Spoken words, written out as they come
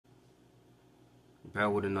Back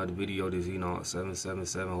with another video. This Enoch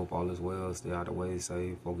 777. Hope all is well. Stay out of the way,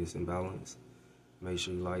 safe, focus, and balance. Make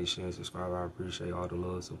sure you like, share, and subscribe. I appreciate all the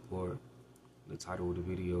love and support. The title of the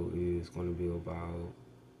video is going to be about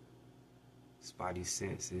Spidey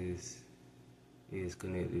senses is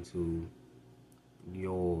connected to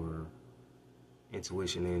your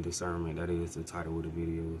intuition and discernment. That is the title of the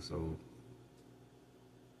video. So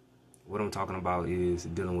what I'm talking about is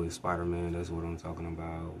dealing with Spider-Man. That's what I'm talking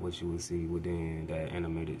about. What you will see within that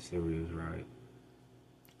animated series, right?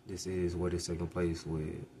 This is what is taking place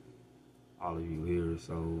with all of you here.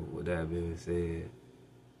 So with that being said,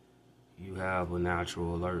 you have a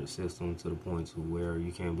natural alert system to the point to where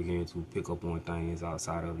you can begin to pick up on things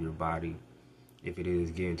outside of your body. If it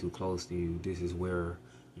is getting too close to you, this is where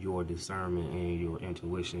your discernment and your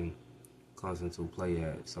intuition comes into play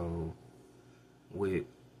at. So with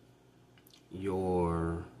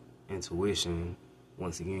your intuition,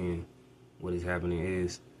 once again, what is happening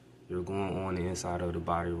is you're going on the inside of the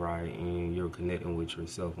body, right, and you're connecting with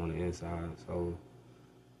yourself on the inside. So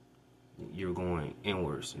you're going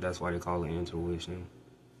inwards. That's why they call it intuition.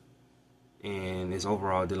 And it's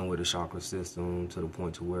overall dealing with the chakra system to the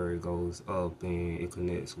point to where it goes up and it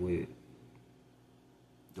connects with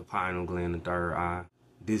the pineal gland, the third eye.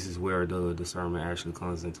 This is where the discernment actually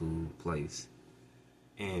comes into place.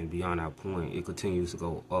 And beyond that point, it continues to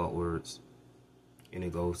go upwards, and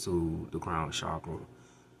it goes to the crown chakra,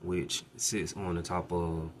 which sits on the top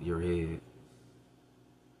of your head.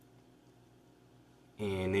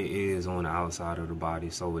 And it is on the outside of the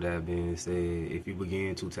body. So with that being said, if you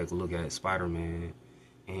begin to take a look at Spider-Man,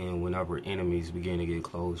 and whenever enemies begin to get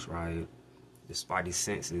close, right, the Spidey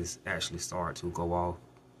senses actually start to go off.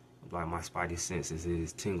 Like my Spidey senses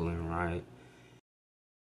is tingling, right?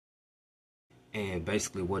 And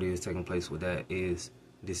basically what is taking place with that is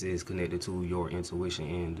this is connected to your intuition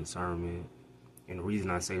and discernment. And the reason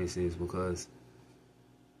I say this is because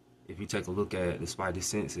if you take a look at the Spidey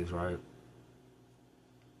senses, right,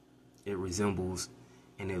 it resembles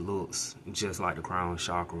and it looks just like the crown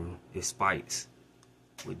chakra. It spikes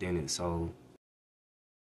within it. So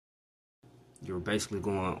you're basically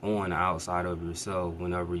going on the outside of yourself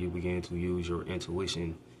whenever you begin to use your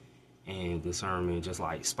intuition and discernment, just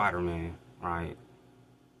like Spider-Man, right?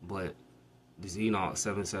 But this Enoch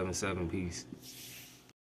 777 piece